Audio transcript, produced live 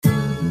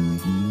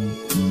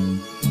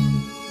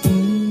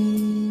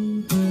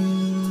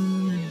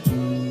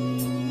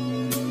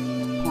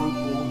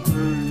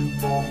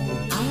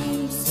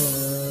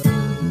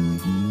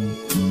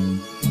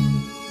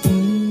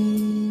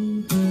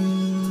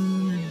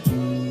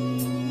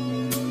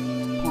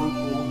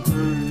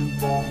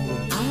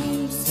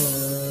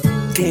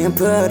Can't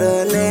put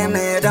a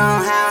limit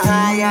on how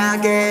high I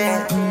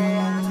get.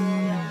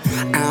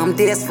 I'm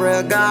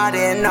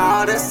disregarding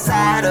all the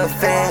side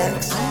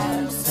effects.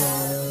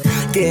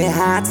 Get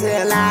high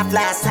till I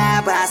fly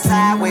side by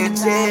side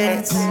with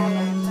jets.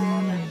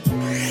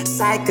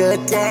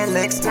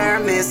 Psychedelics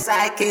turn me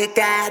psychic.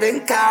 I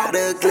done caught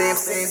a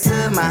glimpse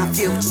into my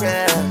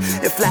future.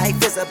 If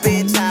life is a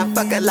bitch, I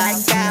fuck her like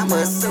I'm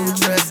a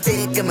sutra.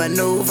 Stick and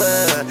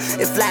maneuver.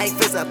 If life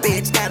is a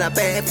bitch, got a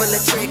bag full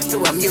of tricks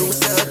to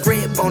amuse her.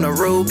 Grip on a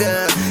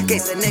Ruger.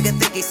 Case a nigga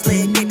think he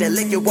slick, get the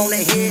lick you wanna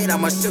hit,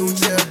 I'ma shoot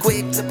ya.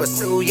 Quick to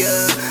pursue ya.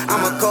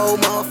 I'm a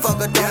cold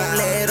motherfucker, don't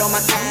let all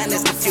my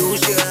kindness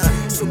confuse ya.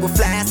 Super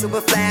fly,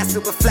 super fly,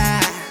 super fly.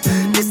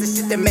 This is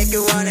shit that make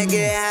you wanna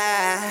get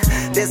high.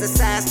 There's a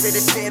science to the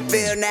shit,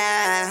 feel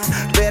now.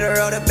 Better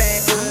roll the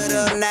bank, put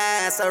up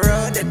nice. I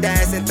rolled the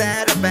dice and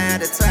thought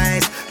about it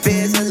twice.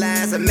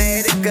 Visualize, I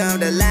made it come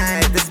to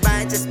life. This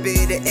might just be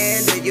the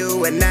end of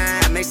you and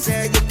I. Make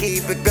sure you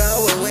keep it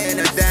going when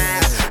I die.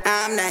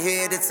 I'm not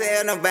here to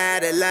tell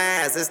nobody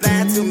lies. There's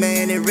not too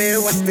many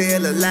real ones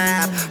still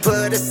alive.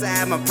 Put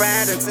aside my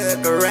pride and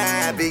took a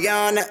ride.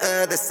 Beyond the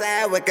other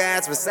side where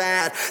God's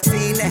reside.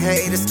 Seen the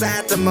haters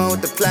start to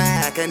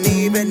multiply. Can't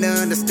even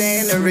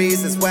understand the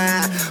reasons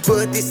why.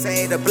 Put these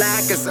hater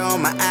blockers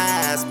on my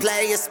eyes.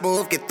 Play it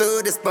smooth, get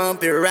through this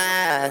bumpy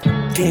ride.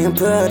 Can't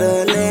put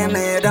a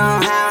limit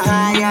on how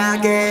high I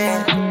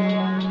get.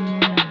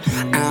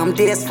 I'm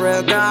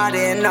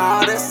disregarding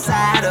all the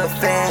side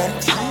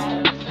effects.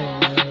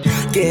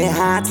 Get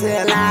high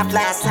till I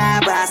fly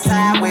side by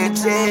side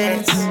with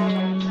jets.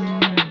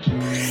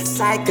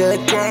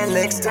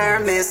 Psychedelics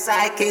turn me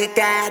psychic.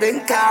 I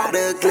done caught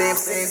a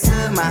glimpse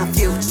into my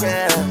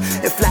future.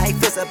 If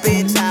life is a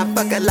bitch, I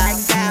fuck her like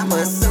I'm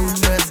a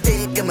sutra.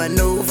 Stick and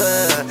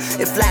maneuver.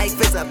 If life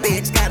is a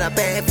bitch, got a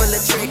bag full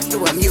of tricks to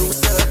amuse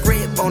her.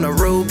 Grip on a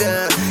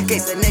Ruger.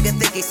 Case a nigga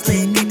think he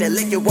slick, get the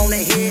lick you wanna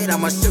hit,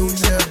 I'ma shoot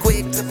ya.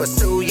 Quick to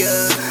pursue ya.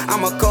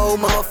 I'm a cold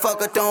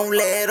motherfucker, don't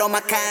let all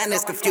my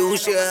kindness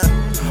confuse ya.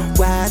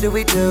 Why do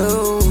we do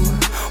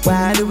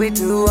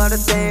all the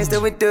things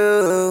that we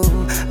do?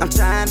 I'm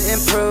trying to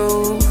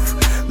improve.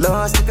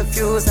 Lost and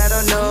confused, I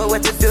don't know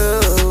what to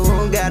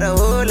do. Got a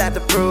whole lot to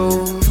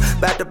prove.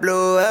 About to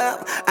blow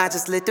up, I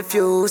just lit the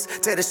fuse.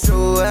 Tear the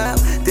shoe up,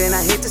 then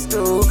I hit the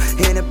stool.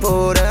 Hit and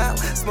pulled up,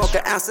 smoke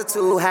an ounce or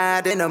two.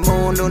 Hide in the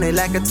moon, doing it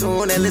like a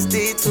tune.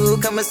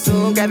 LSD2 coming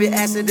soon. Grab your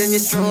acid and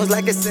your shrooms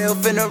like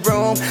yourself in a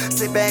room.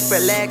 Sit back,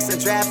 relax,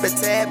 and drop a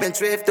tab and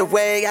drift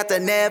away out the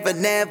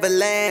never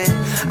land.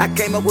 I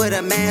came up with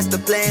a master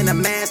plan, a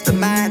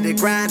masterminded,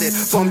 grinded.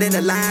 Formed in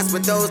alliance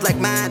with those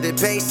like-minded.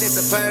 Patience,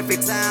 a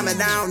perfect time, and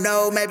I don't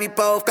know, maybe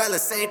both color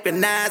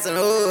synchronizing.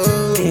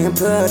 Ooh. Can't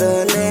put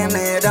a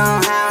limit on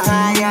how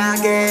high I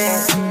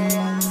get.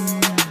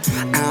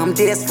 I'm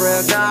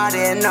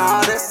disregarding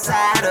all the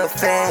side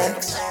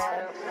effects.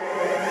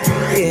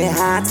 Get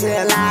high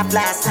till I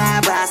fly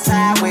side by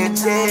side with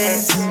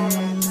jets.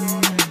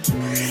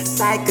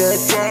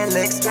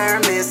 Psychedelics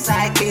turn me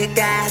psychic.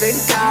 I done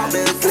caught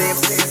a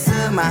glimpse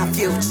into my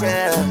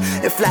future.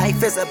 If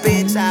life is a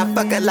bitch, I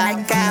fuck her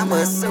like I'm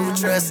a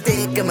sutra.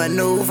 Stick and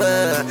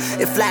maneuver.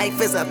 If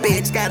life is a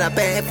bitch, got a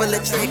bag full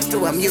of tricks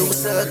to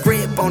amuse her.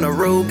 Grip on a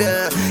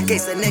Ruger.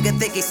 Case a nigga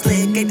think he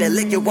slick, get the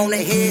lick you wanna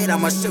hit,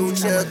 I'ma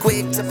shoot ya.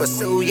 Quick to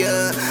pursue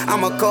ya.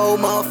 I'm a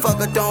cold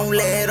motherfucker, don't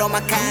let all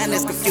my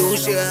kindness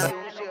confuse ya.